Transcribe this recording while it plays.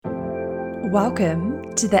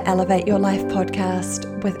Welcome to the Elevate Your Life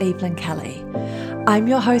podcast with Evelyn Kelly. I'm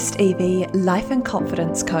your host, Evie, life and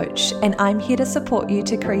confidence coach, and I'm here to support you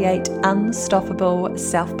to create unstoppable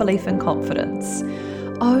self-belief and confidence,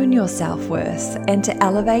 own your self-worth, and to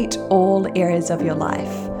elevate all areas of your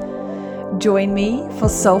life. Join me for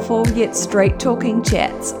soulful yet straight-talking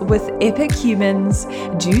chats with epic humans,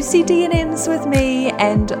 juicy D&Ms with me,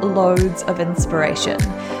 and loads of inspiration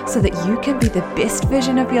so that you can be the best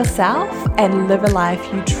version of yourself and live a life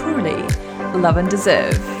you truly love and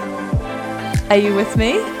deserve. Are you with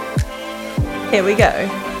me? Here we go.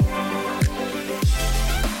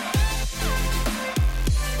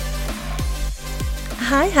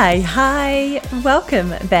 Hi.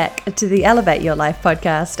 Welcome back to the Elevate Your Life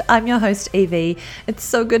podcast. I'm your host, Evie. It's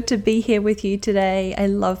so good to be here with you today. I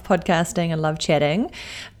love podcasting and love chatting.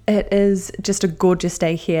 It is just a gorgeous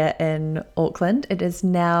day here in Auckland. It is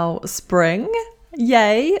now spring.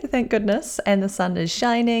 Yay, thank goodness. And the sun is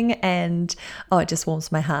shining and it just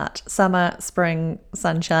warms my heart. Summer, spring,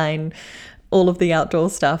 sunshine, all of the outdoor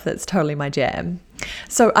stuff, that's totally my jam.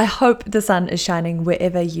 So I hope the sun is shining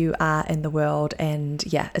wherever you are in the world, and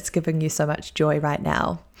it's giving you so much joy right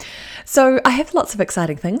now. So I have lots of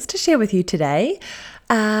exciting things to share with you today,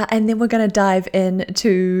 and then we're going to dive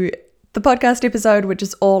into the podcast episode, which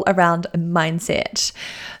is all around mindset.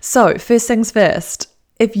 So first things first.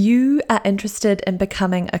 If you are interested in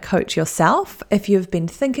becoming a coach yourself, if you've been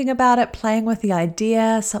thinking about it, playing with the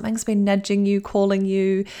idea, something's been nudging you, calling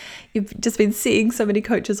you, you've just been seeing so many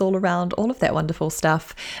coaches all around, all of that wonderful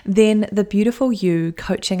stuff, then the Beautiful You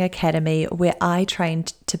Coaching Academy, where I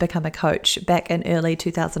trained to become a coach back in early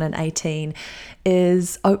 2018,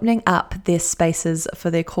 is opening up their spaces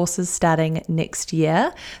for their courses starting next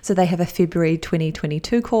year. So they have a February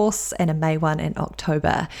 2022 course and a May one in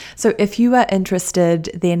October. So if you are interested,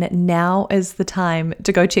 then now is the time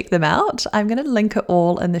to go check them out. I'm going to link it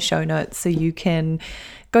all in the show notes so you can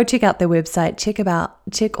go check out their website,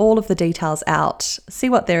 check all of the details out, see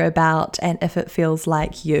what they're about, and if it feels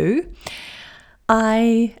like you.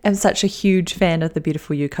 I am such a huge fan of the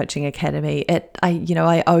Beautiful You Coaching Academy.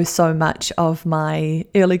 I owe so much of my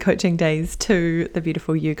early coaching days to the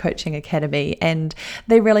Beautiful You Coaching Academy, and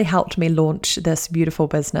they really helped me launch this beautiful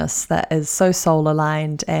business that is so soul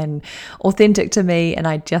aligned and authentic to me, and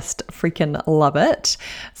I just freaking love it.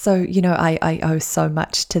 So, I owe so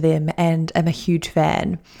much to them and am a huge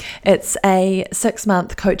fan. It's a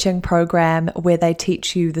 6-month coaching program where they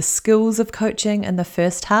teach you the skills of coaching in the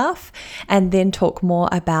first half, and then talk more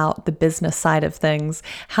about the business side of things,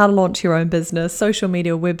 how to launch your own business, social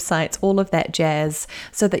media, websites, all of that jazz,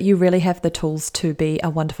 so that you really have the tools to be a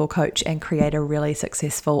wonderful coach and create a really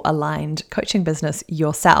successful, aligned coaching business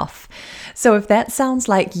yourself. So if that sounds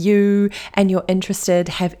like you and you're interested,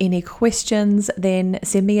 have any questions, then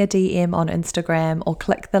send me a DM on Instagram or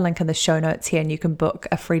click the link in the show notes here and you can book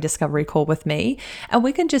a free discovery call with me. And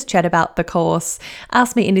we can just chat about the course,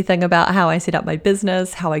 ask me anything about how I set up my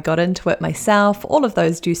business, how I got into it myself, all of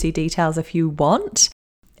those juicy details if you want.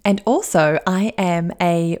 And also, I am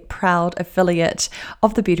a proud affiliate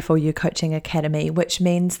of the Beautiful You Coaching Academy, which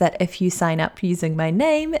means that if you sign up using my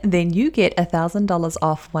name, then you get $1,000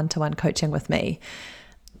 off one-to-one coaching with me.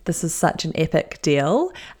 This is such an epic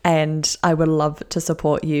deal, and I would love to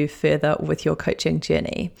support you further with your coaching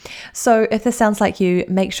journey. So if this sounds like you,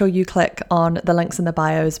 make sure you click on the links in the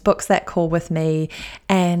bios, book that call with me,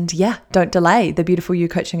 and don't delay. The Beautiful You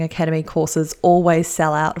Coaching Academy courses always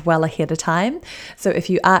sell out well ahead of time. So if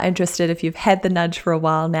you are interested, if you've had the nudge for a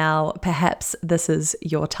while now, perhaps this is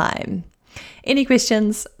your time. Any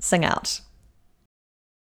questions? Sing out.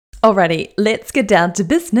 Alrighty, let's get down to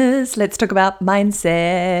business. Let's talk about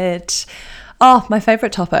mindset. Oh, my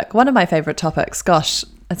favorite topic. One of my favorite topics. Gosh,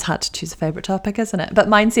 it's hard to choose a favorite topic, isn't it? But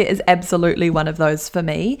mindset is absolutely one of those for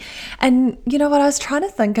me. And you know what? I was trying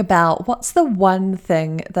to think about what's the one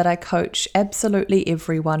thing that I coach absolutely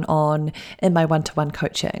everyone on in my one-to-one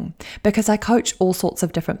coaching, because I coach all sorts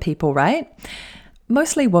of different people, right?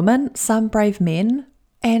 Mostly women, some brave men,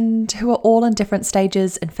 and who are all in different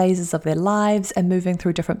stages and phases of their lives and moving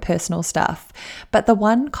through different personal stuff. But the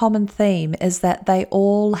one common theme is that they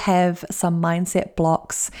all have some mindset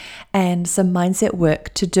blocks and some mindset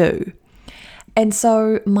work to do. And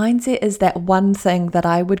so mindset is that one thing that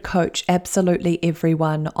I would coach absolutely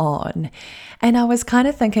everyone on. And I was kind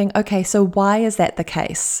of thinking, okay, so why is that the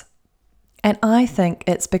case? And I think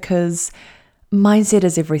it's because mindset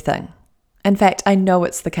is everything. In fact, I know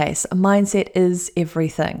it's the case. Mindset is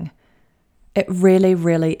everything. It really,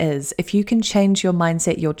 really is. If you can change your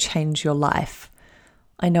mindset, you'll change your life.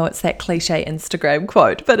 I know it's that cliche Instagram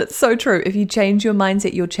quote, but it's so true. If you change your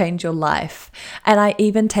mindset, you'll change your life. And I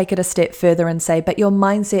even take it a step further and say, but your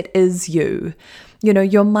mindset is you. You know,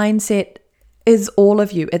 your mindset is all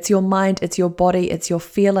of you. It's your mind, it's your body, it's your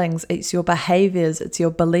feelings, it's your behaviors, it's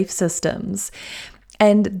your belief systems.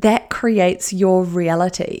 And that creates your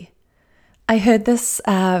reality. I heard this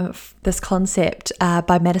concept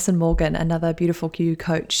by Madison Morgan, another beautiful Q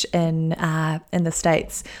coach in the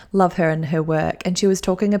States. Love her and her work. And she was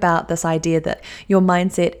talking about this idea that your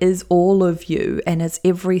mindset is all of you and is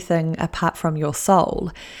everything apart from your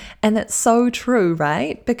soul. And that's so true,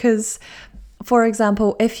 right? Because, for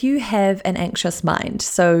example, if you have an anxious mind,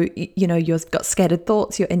 so, you know, you've got scattered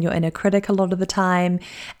thoughts, you're in your inner critic a lot of the time,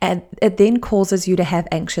 and it then causes you to have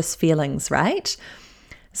anxious feelings, right?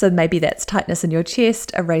 So maybe that's tightness in your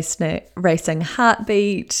chest, a racing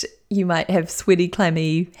heartbeat. You might have sweaty,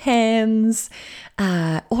 clammy hands,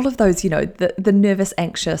 all of those, you know, the nervous,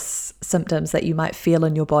 anxious symptoms that you might feel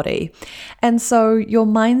in your body. And so your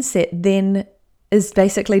mindset then is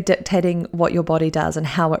basically dictating what your body does and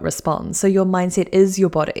how it responds. So your mindset is your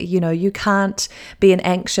body. You know, you can't be an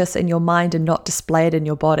anxious in your mind and not display it in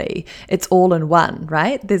your body. It's all in one,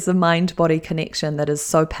 right? There's a mind-body connection that is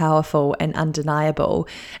so powerful and undeniable.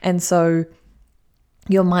 And so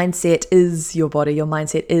your mindset is your body. Your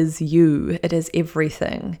mindset is you. It is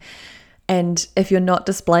everything. And if you're not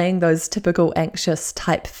displaying those typical anxious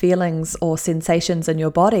type feelings or sensations in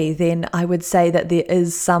your body, then I would say that there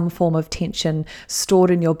is some form of tension stored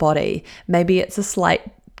in your body. Maybe it's a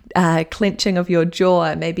slight clenching of your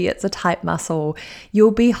jaw. Maybe it's a tight muscle.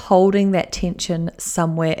 You'll be holding that tension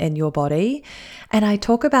somewhere in your body. And I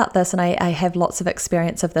talk about this, and I have lots of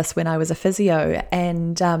experience of this when I was a physio.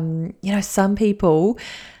 And, you know, some people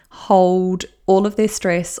hold all of their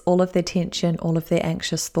stress, all of their tension, all of their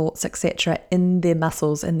anxious thoughts, etc., in their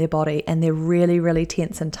muscles, in their body, and they're really, really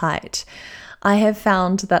tense and tight. I have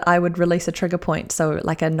found that I would release a trigger point, so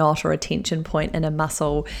like a knot or a tension point in a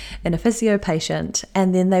muscle in a physio patient,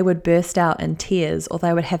 and then they would burst out in tears, or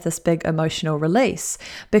they would have this big emotional release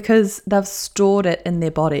because they've stored it in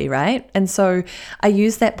their body, right? And so I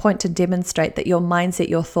use that point to demonstrate that your mindset,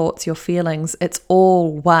 your thoughts, your feelings, it's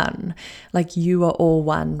all one. Like you are all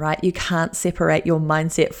one, right? You can't separate your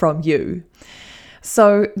mindset from you.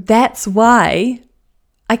 So that's why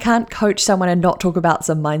I can't coach someone and not talk about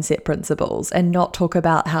some mindset principles and not talk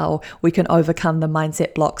about how we can overcome the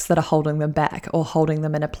mindset blocks that are holding them back or holding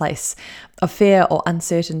them in a place of fear or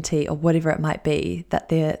uncertainty or whatever it might be that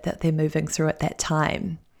they're moving through at that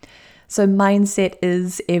time. So mindset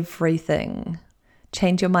is everything.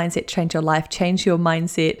 Change your mindset, change your life, change your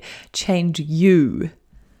mindset, change you.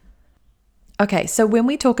 Okay, so when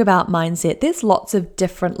we talk about mindset, there's lots of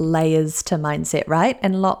different layers to mindset, right?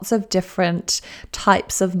 And lots of different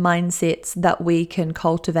types of mindsets that we can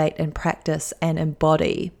cultivate and practice and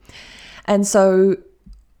embody. And so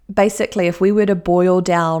basically, if we were to boil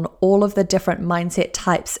down all of the different mindset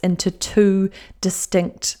types into two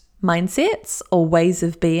distinct mindsets or ways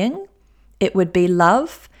of being, it would be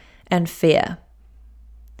love and fear.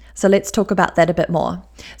 So let's talk about that a bit more.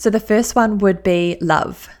 So the first one would be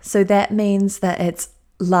love. So that means that it's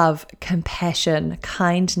love, compassion,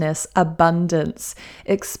 kindness, abundance,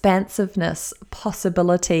 expansiveness,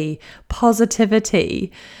 possibility,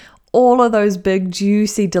 positivity, all of those big,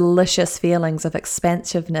 juicy, delicious feelings of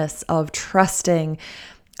expansiveness, of trusting,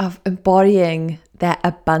 of embodying that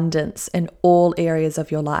abundance in all areas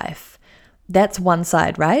of your life. That's one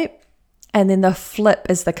side, right? And then the flip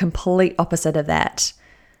is the complete opposite of that.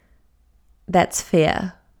 That's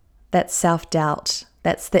fear, that's self-doubt,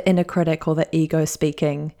 that's the inner critic or the ego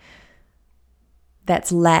speaking,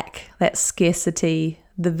 that's lack, that's scarcity,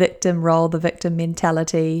 the victim role, the victim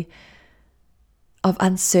mentality, of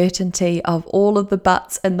uncertainty, of all of the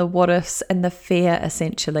buts and the what ifs and the fear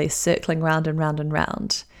essentially circling round and round and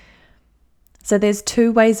round. So there's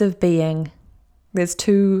two ways of being. There's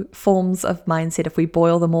two forms of mindset. If we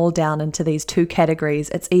boil them all down into these two categories,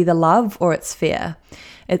 it's either love or it's fear.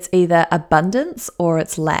 It's either abundance or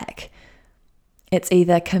it's lack. It's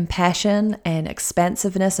either compassion and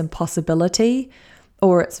expansiveness and possibility,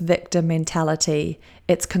 or it's victim mentality.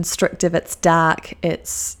 It's constrictive, it's dark,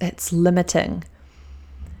 it's limiting.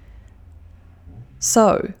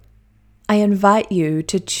 So I invite you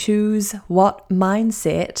to choose what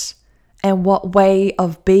mindset and what way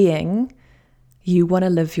of being you want to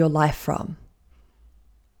live your life from.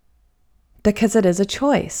 Because it is a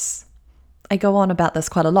choice. I go on about this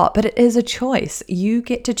quite a lot, but it is a choice. You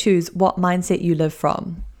get to choose what mindset you live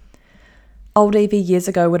from. Old Evie years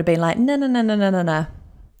ago would have been like, no.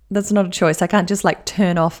 That's not a choice. I can't just like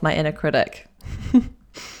turn off my inner critic.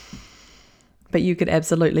 but you can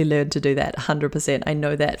absolutely learn to do that 100%. I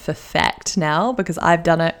know that for fact now because I've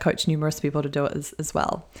done it, coached numerous people to do it as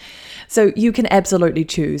well. So you can absolutely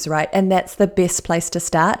choose, right? And that's the best place to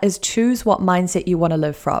start, is choose what mindset you want to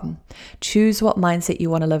live from. Choose what mindset you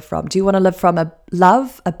want to live from. Do you want to live from a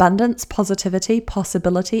love, abundance, positivity,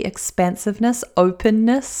 possibility, expansiveness,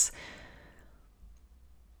 openness?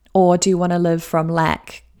 Or do you want to live from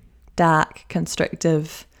lack, dark,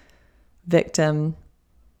 constrictive, victim,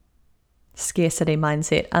 scarcity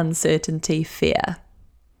mindset, uncertainty, fear?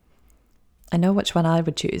 I know which one I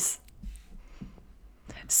would choose.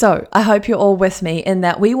 So I hope you're all with me in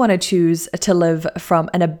that we want to choose to live from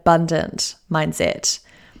an abundant mindset.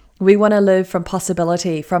 We want to live from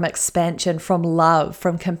possibility, from expansion, from love,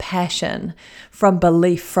 from compassion, from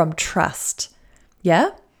belief, from trust.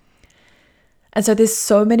 Yeah? And so there's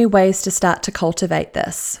so many ways to start to cultivate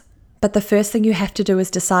this. But the first thing you have to do is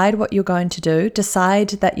decide what you're going to do. Decide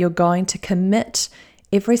that you're going to commit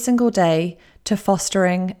every single day to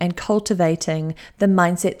fostering and cultivating the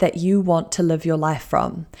mindset that you want to live your life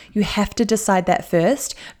from. You have to decide that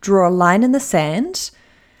first. Draw a line in the sand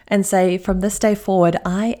and say, from this day forward,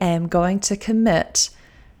 I am going to commit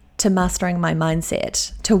to mastering my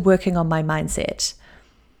mindset, to working on my mindset.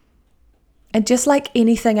 And just like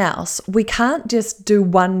anything else, we can't just do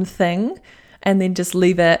one thing and then just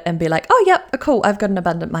leave it and be like, oh, yep, cool, I've got an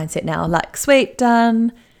abundant mindset now. Like, sweet,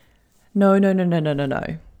 done. No.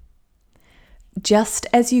 Just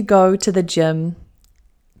as you go to the gym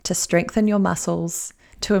to strengthen your muscles,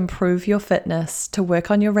 to improve your fitness, to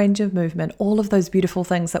work on your range of movement, all of those beautiful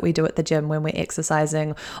things that we do at the gym when we're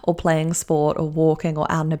exercising or playing sport or walking or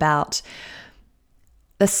out and about,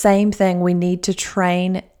 the same thing we need to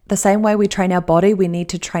train, the same way we train our body, we need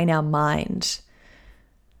to train our mind.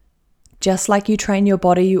 Just like you train your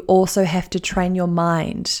body, you also have to train your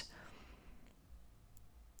mind.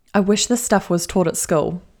 I wish this stuff was taught at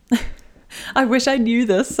school. I wish I knew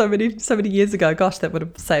this so many years ago. Gosh, that would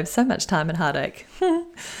have saved so much time and heartache.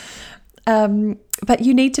 But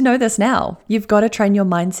you need to know this now. You've got to train your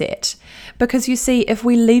mindset. Because you see, if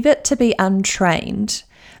we leave it to be untrained,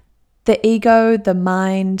 the ego, the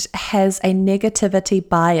mind, has a negativity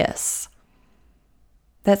bias.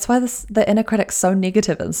 That's why the inner critic's so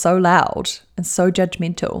negative and so loud and so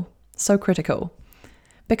judgmental, so critical.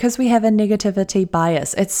 Because we have a negativity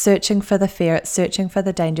bias. It's searching for the fear, it's searching for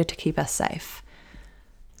the danger to keep us safe.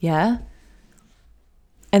 Yeah?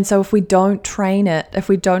 And so if we don't train it, if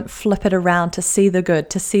we don't flip it around to see the good,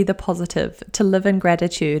 to see the positive, to live in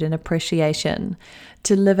gratitude and appreciation,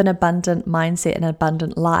 to live an abundant mindset and an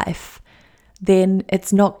abundant life, then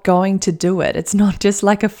it's not going to do it. It's not just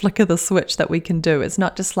like a flick of the switch that we can do. It's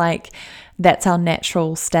not just like that's our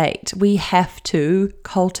natural state. We have to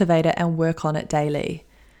cultivate it and work on it daily.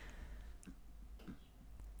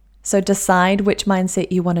 So decide which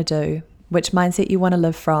mindset you want to do, which mindset you want to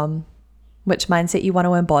live from, which mindset you want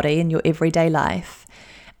to embody in your everyday life,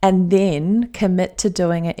 and then commit to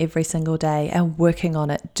doing it every single day and working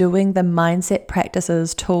on it, doing the mindset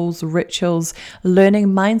practices, tools, rituals, learning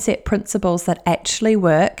mindset principles that actually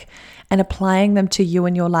work and applying them to you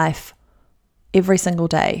in your life every single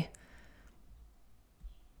day.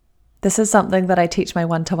 This is something that I teach my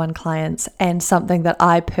one-to-one clients and something that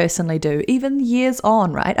I personally do, even years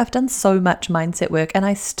on, right? I've done so much mindset work and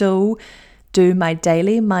I still do my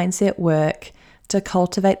daily mindset work to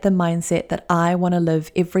cultivate the mindset that I want to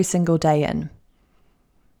live every single day in.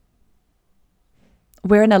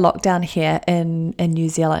 We're in a lockdown here in New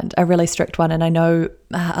Zealand, a really strict one, and I know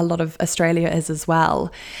a lot of Australia is as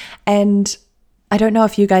well. And I don't know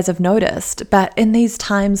if you guys have noticed, but in these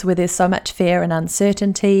times where there's so much fear and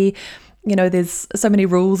uncertainty, there's so many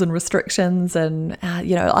rules and restrictions and,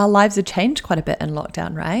 our lives have changed quite a bit in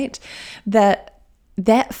lockdown, right?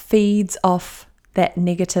 That feeds off that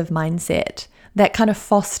negative mindset, that kind of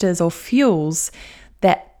fosters or fuels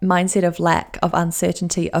that mindset of lack, of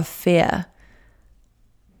uncertainty, of fear.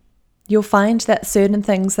 You'll find that certain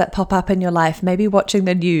things that pop up in your life, maybe watching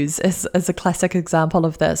the news is a classic example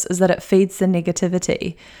of this, is that it feeds the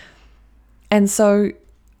negativity. And so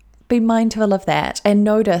be mindful of that and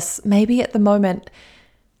notice maybe at the moment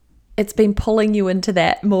it's been pulling you into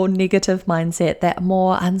that more negative mindset, that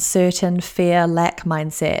more uncertain, fear, lack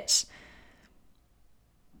mindset.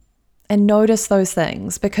 And notice those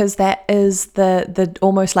things, because that is the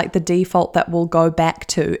almost like the default that we'll go back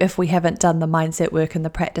to if we haven't done the mindset work and the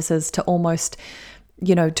practices to almost,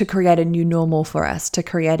 to create a new normal for us, to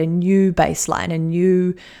create a new baseline,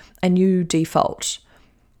 a new default.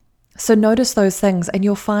 So notice those things, and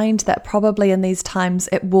you'll find that probably in these times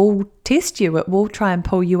it will test you, it will try and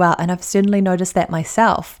pull you out. And I've certainly noticed that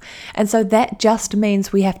myself. And so that just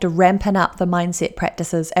means we have to ramp up the mindset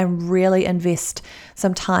practices and really invest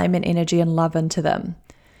some time and energy and love into them.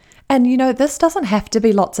 And this doesn't have to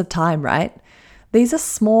be lots of time, right? These are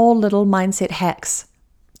small little mindset hacks,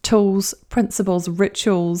 tools, principles,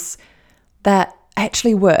 rituals that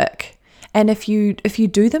actually work. And if you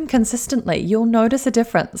do them consistently, you'll notice a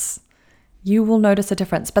difference. You will notice a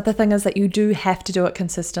difference. But the thing is that you do have to do it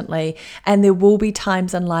consistently. And there will be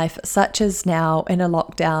times in life, such as now in a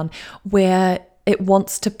lockdown, where it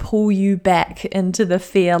wants to pull you back into the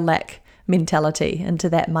fear lack mentality, into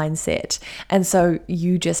that mindset. And so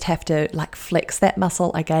you just have to flex that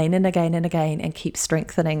muscle again and again and again and keep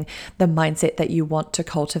strengthening the mindset that you want to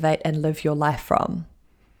cultivate and live your life from.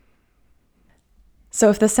 So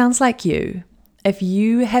if this sounds like you, if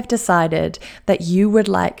you have decided that you would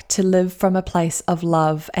like to live from a place of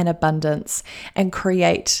love and abundance and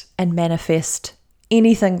create and manifest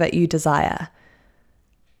anything that you desire,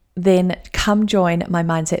 then come join my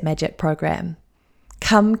Mindset Magic program.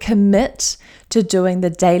 Come commit to doing the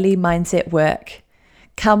daily mindset work.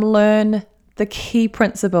 Come learn the key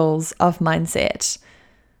principles of mindset.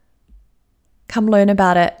 Come learn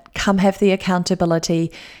about it. Come have the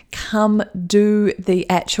accountability. Come do the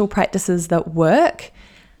actual practices that work.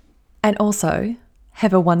 And also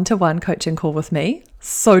have a one-to-one coaching call with me.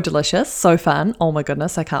 So delicious, so fun. Oh my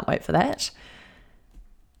goodness, I can't wait for that.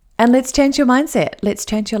 And let's change your mindset. Let's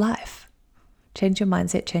change your life. Change your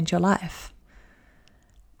mindset, change your life.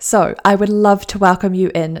 So I would love to welcome you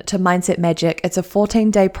in to Mindset Magic. It's a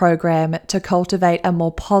 14-day program to cultivate a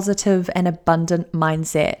more positive and abundant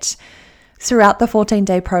mindset. Throughout the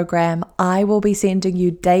 14-day program, I will be sending you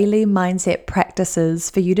daily mindset practices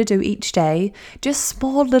for you to do each day, just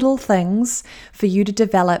small little things for you to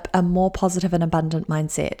develop a more positive and abundant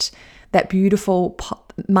mindset. That beautiful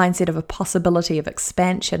mindset of a possibility, of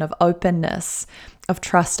expansion, of openness, of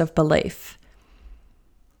trust, of belief.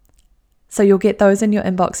 So you'll get those in your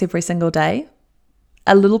inbox every single day.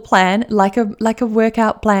 A little plan, like a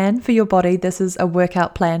workout plan for your body. This is a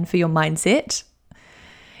workout plan for your mindset.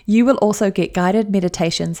 You will also get guided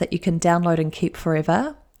meditations that you can download and keep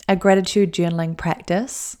forever, a gratitude journaling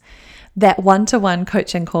practice, that one-to-one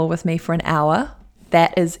coaching call with me for an hour.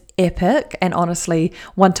 That is epic. And honestly,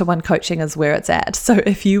 one-to-one coaching is where it's at. So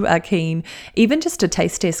if you are keen, even just to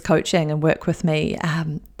taste test coaching and work with me,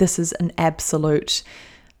 this is an absolute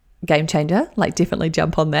game changer. Definitely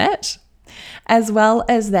jump on that. As well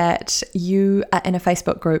as that, you are in a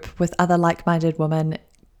Facebook group with other like-minded women,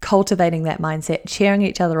 cultivating that mindset, cheering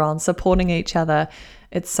each other on, supporting each other.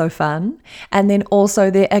 It's so fun. And then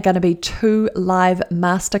also there are going to be 2 live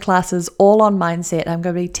masterclasses all on mindset. I'm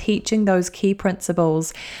going to be teaching those key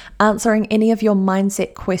principles, answering any of your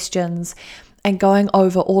mindset questions, and going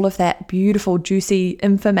over all of that beautiful, juicy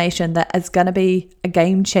information that is going to be a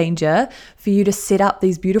game changer for you to set up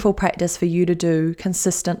these beautiful practice for you to do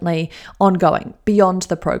consistently, ongoing, beyond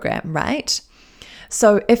the program, right?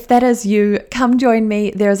 So if that is you, come join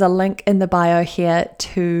me. There's a link in the bio here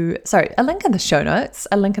a link in the show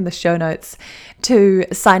notes to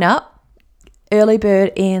sign up. Early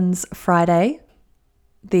bird ends Friday,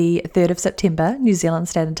 the 3rd of September, New Zealand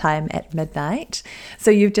Standard Time at midnight. So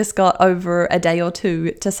you've just got over a day or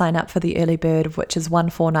two to sign up for the early bird, which is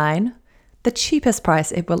 $149, the cheapest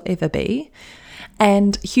price it will ever be.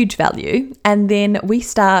 And huge value. And then we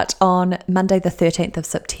start on Monday, the 13th of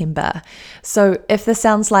September. So if this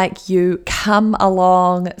sounds like you, come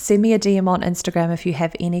along, send me a DM on Instagram if you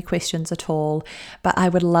have any questions at all. But I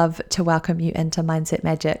would love to welcome you into Mindset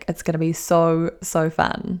Magic. It's going to be so, so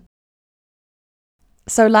fun.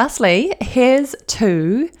 So lastly, here's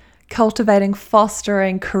to cultivating,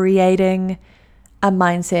 fostering, creating a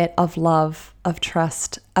mindset of love, of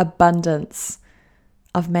trust, abundance,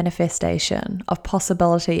 of manifestation, of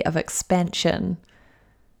possibility, of expansion,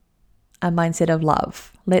 a mindset of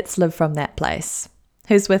love. Let's live from that place.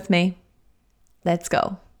 Who's with me? Let's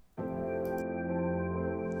go.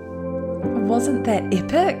 Wasn't that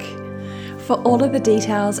epic? For all of the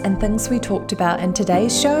details and things we talked about in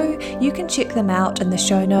today's show, you can check them out in the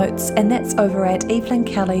show notes, and that's over at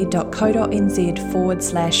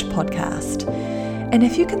evelynkelly.co.nz/podcast. And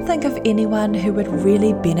if you can think of anyone who would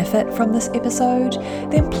really benefit from this episode,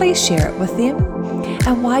 then please share it with them.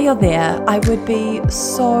 And while you're there, I would be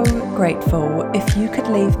so grateful if you could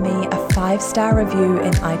leave me a 5-star review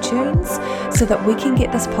in iTunes so that we can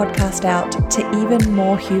get this podcast out to even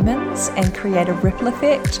more humans and create a ripple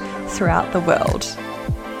effect throughout the world.